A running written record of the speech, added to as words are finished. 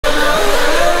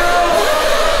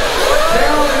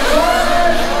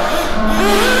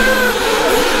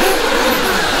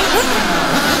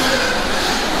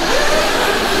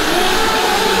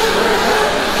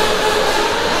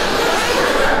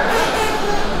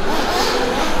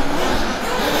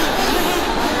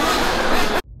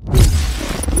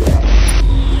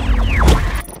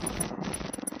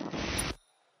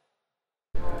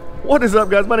What is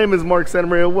up, guys? My name is Mark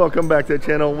Santamaria. Welcome back to the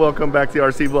channel. Welcome back to the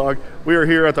RC vlog. We are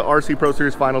here at the RC Pro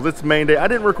Series Finals. It's main day. I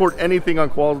didn't record anything on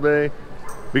quals day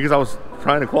because I was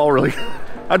trying to qual really.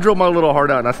 I drove my little heart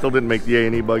out and I still didn't make the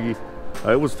A&E buggy.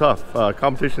 It was tough.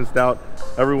 Competition stout.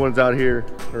 Everyone's out here,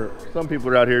 or some people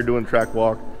are out here doing track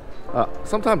walk.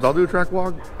 Sometimes I'll do a track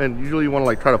walk, and usually you want to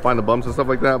like try to find the bumps and stuff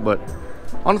like that. But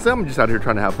honestly, I'm just out here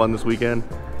trying to have fun this weekend,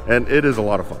 and it is a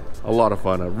lot of fun. A lot of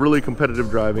fun. Really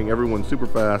competitive driving. Everyone's super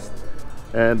fast,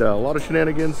 and a lot of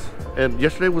shenanigans. And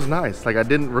yesterday was nice. Like, I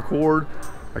didn't record.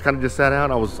 I kind of just sat out.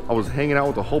 I was hanging out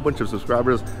with a whole bunch of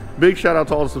subscribers. Big shout out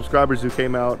to all the subscribers who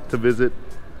came out to visit.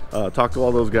 Talk to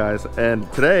all those guys.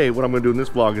 And today what I'm going to do in this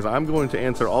vlog is I'm going to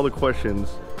answer all the questions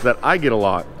that I get a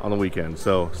lot on the weekend.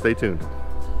 So stay tuned,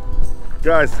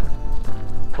 guys.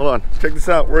 Hold on, check this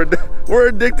out. We're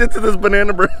addicted to this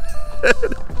banana bread.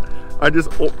 I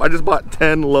just bought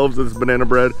 10 loaves of this banana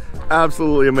bread.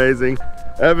 Absolutely amazing.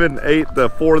 Evan ate the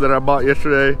 4 that I bought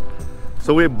yesterday.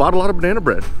 So we bought a lot of banana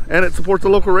bread, and it supports the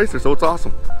local racer, so it's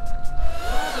awesome.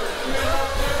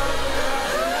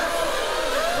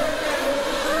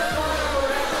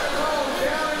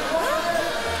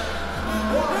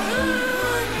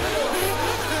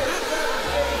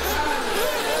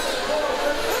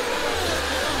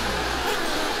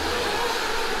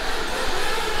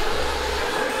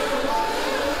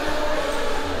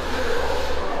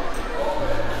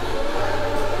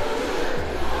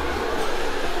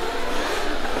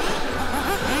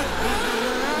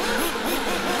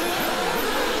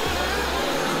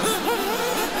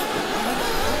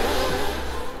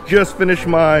 Just finished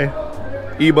my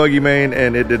e-buggy main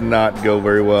and it did not go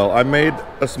very well. I made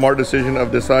a smart decision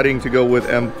of deciding to go with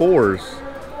M4s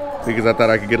because I thought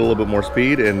I could get a little bit more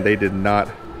speed, and they did not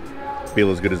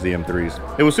feel as good as the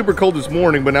M3s. It was super cold this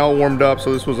morning, but now it warmed up,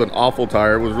 so this was an awful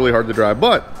tire. It was really hard to drive,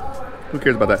 but who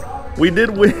cares about that? We did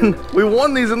win. We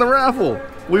won these in the raffle.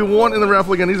 We won in the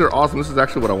raffle again. These are awesome. This is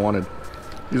actually what I wanted.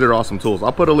 These are awesome tools.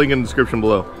 I'll put a link in the description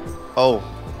below. Oh,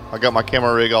 I got my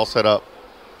camera rig all set up.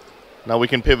 Now we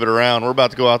can pivot around. We're about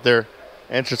to go out there,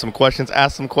 answer some questions,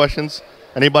 ask some questions.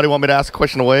 Anybody want me to ask a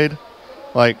question to Wade?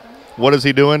 Like, what is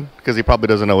he doing? Because he probably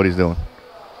doesn't know what he's doing.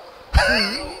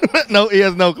 No, he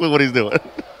has no clue what he's doing.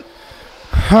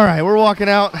 All right, we're walking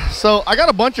out. So I got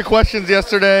a bunch of questions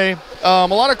yesterday. A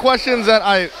lot of questions that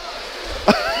I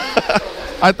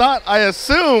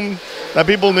assumed that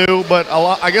people knew, but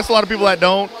I guess a lot of people that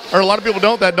don't, or a lot of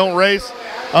people that don't race.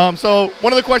 So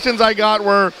one of the questions I got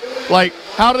were like,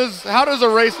 how does a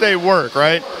race day work,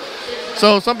 right?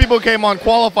 So some people came on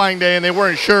qualifying day and they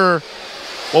weren't sure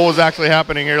what was actually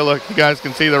happening here. Look, you guys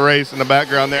can see the race in the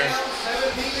background there.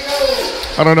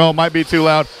 I don't know, it might be too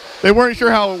loud. They weren't sure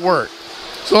how it worked.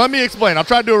 So let me explain. I'll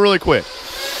try to do it really quick.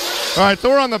 All right, so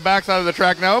we're on the back side of the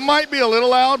track now. It might be a little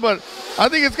loud, but I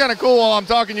think it's kind of cool while I'm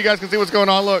talking. You guys can see what's going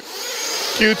on. Look,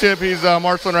 Q-Tip, he's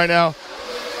marshaling right now.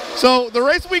 So the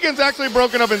race weekend's actually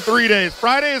broken up in 3 days.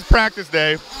 Friday is practice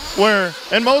day, where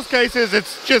in most cases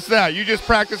it's just that. You just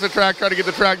practice the track, try to get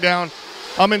the track down.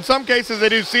 In some cases they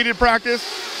do seated practice,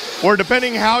 where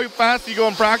depending how fast you go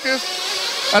in practice,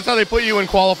 that's how they put you in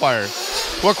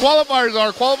qualifiers. What qualifiers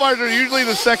are usually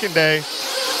the second day.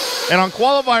 And on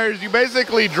qualifiers, you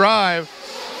basically drive,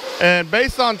 and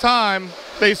based on time,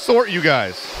 they sort you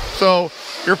guys. So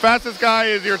your fastest guy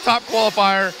is your top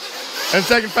qualifier, and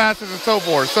second fastest and so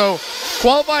forth. So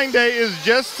qualifying day is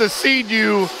just to seed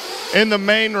you in the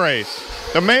main race.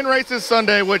 The main race is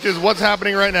Sunday, which is what's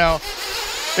happening right now.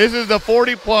 This is the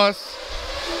 40 plus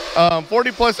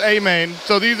A main.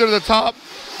 So these are the top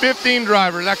 15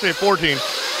 drivers, actually 14.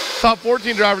 Top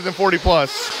 14 drivers in 40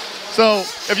 plus. So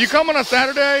if you come on a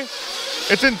Saturday,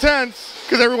 it's intense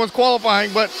because everyone's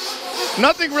qualifying, but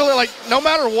nothing really, like, no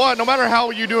matter what, no matter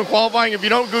how you do in qualifying, if you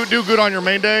don't do good on your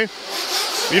main day,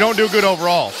 you don't do good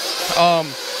overall.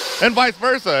 And vice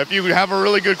versa. If you have a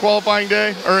really good qualifying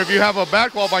day, or if you have a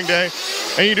bad qualifying day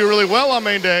and you do really well on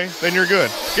main day, then you're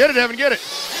good. Get it, Evan, get it.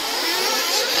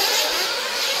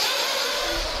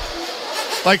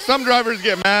 Like, some drivers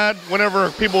get mad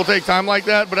whenever people take time like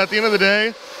that, but at the end of the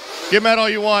day, get mad all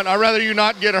you want. I'd rather you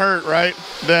not get hurt, right,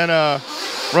 than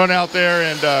run out there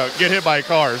and get hit by a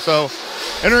car. So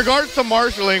in regards to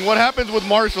marshaling, what happens with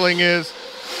marshaling is,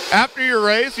 after your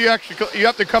race, you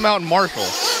have to come out and marshal.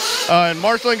 And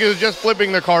marshaling is just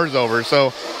flipping the cars over.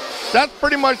 So that's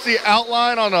pretty much the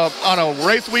outline on a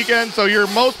race weekend. So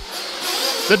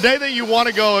the day that you want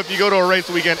to go, if you go to a race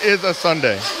weekend, is a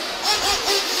Sunday.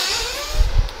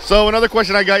 So another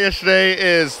question I got yesterday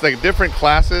is the different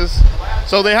classes.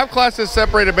 So they have classes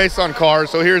separated based on cars.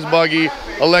 So here's buggy,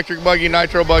 electric buggy,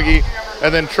 nitro buggy,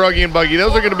 and then truggy and buggy.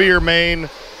 Those are going to be your main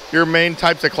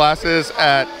types of classes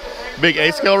at big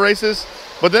A scale races,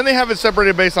 but then they have it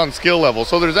separated based on skill level.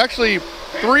 So there's actually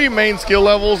 3 main skill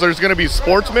levels. There's going to be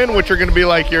sportsmen, which are going to be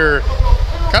like your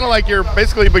kind of like your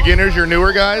basically beginners, your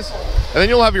newer guys. And then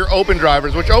you'll have your open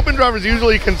drivers, which open drivers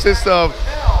usually consist of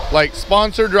like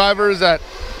sponsored drivers that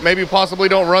maybe possibly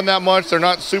don't run that much. They're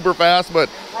not super fast, but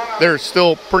they're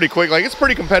still pretty quick. Like, it's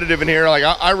pretty competitive in here. Like,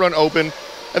 I run open.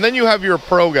 And then you have your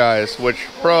pro guys, which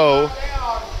pro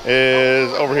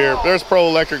is over here. There's pro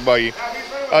electric buggy.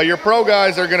 Your pro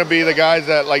guys are going to be the guys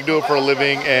that like do it for a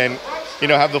living and, you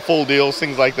know, have the full deals,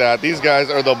 things like that. These guys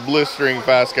are the blistering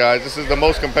fast guys. This is the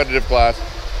most competitive class.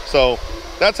 So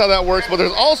that's how that works. But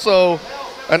there's also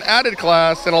an added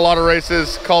class in a lot of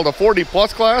races called a 40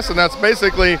 plus class, and that's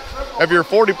basically if you're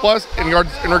 40 plus in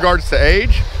regards to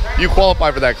age, you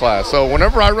qualify for that class. So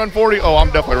whenever I run 40, oh, I'm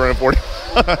definitely running 40.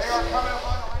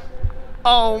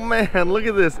 Oh man, look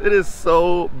at this. It is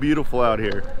so beautiful out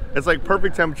here. It's like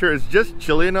perfect temperature. It's just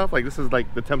chilly enough. Like, this is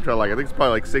like the temperature I like. I think it's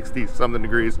probably like 60 something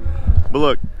degrees. But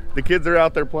look, the kids are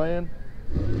out there playing.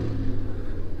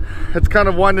 It's kind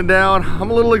of winding down. I'm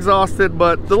a little exhausted,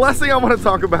 but the last thing I want to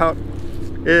talk about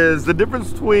is the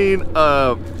difference between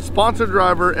a sponsor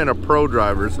driver and a pro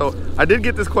driver. So I did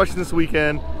get this question this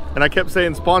weekend, and I kept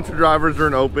saying sponsor drivers are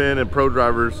in open and pro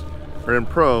drivers are in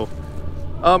pro.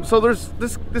 So there's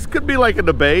this could be like a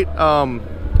debate.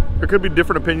 There could be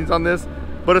different opinions on this,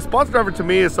 but a sponsor driver to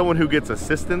me is someone who gets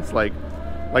assistance, like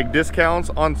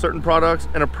discounts on certain products,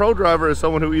 and a pro driver is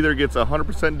someone who either gets a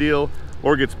 100% deal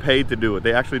or gets paid to do it.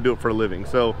 They actually do it for a living.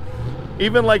 So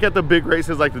even like at the big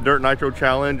races like the Dirt Nitro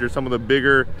Challenge or some of the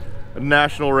bigger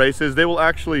national races, they will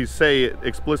actually say it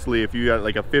explicitly. If you got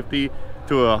like a 50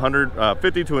 to a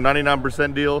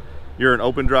 99% deal, you're an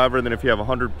open driver. And then if you have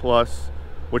 100 plus,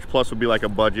 which plus would be like a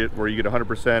budget where you get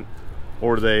 100%,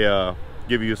 or they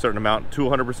give you a certain amount to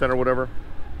 100% or whatever.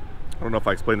 I don't know if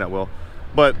I explained that well,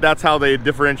 but that's how they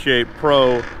differentiate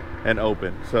pro and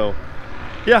open. So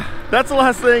yeah, that's the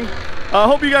last thing. I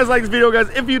hope you guys like this video, guys.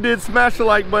 If you did, smash the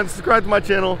like button, subscribe to my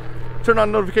channel, turn on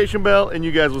the notification bell, and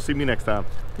you guys will see me next time.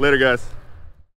 Later, guys.